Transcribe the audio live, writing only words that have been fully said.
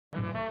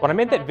When I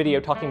made that video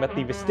talking about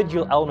the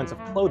vestigial elements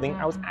of clothing,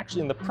 I was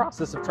actually in the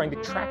process of trying to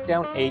track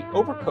down a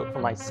overcoat for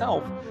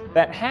myself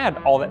that had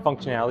all that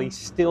functionality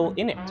still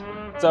in it.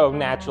 So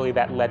naturally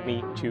that led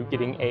me to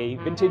getting a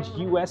vintage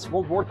US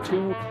World War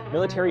II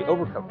military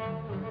overcoat.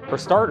 For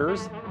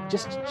starters,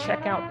 just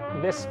check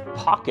out this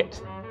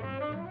pocket.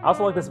 I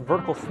also like this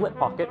vertical slit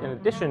pocket in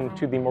addition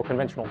to the more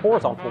conventional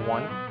horizontal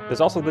one. There's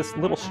also this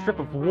little strip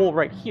of wool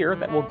right here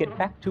that we'll get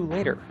back to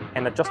later.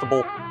 An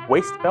adjustable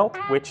waist belt,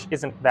 which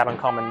isn't that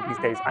uncommon these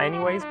days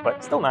anyways,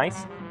 but still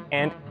nice.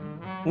 And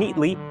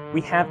neatly,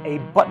 we have a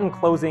button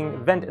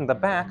closing vent in the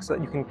back so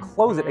that you can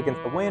close it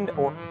against the wind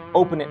or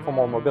open it for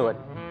more mobility.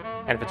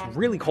 And if it's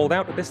really cold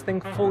out, this thing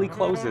fully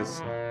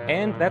closes.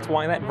 And that's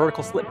why that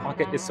vertical slit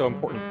pocket is so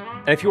important.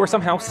 And if you are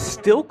somehow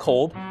still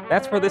cold,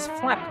 that's where this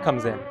flap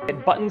comes in.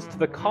 It buttons to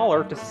the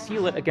collar to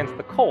seal it against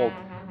the cold.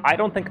 I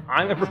don't think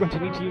I'm ever going to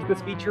need to use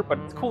this feature, but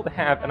it's cool to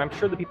have, and I'm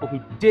sure the people who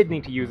did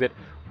need to use it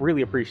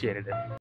really appreciated it.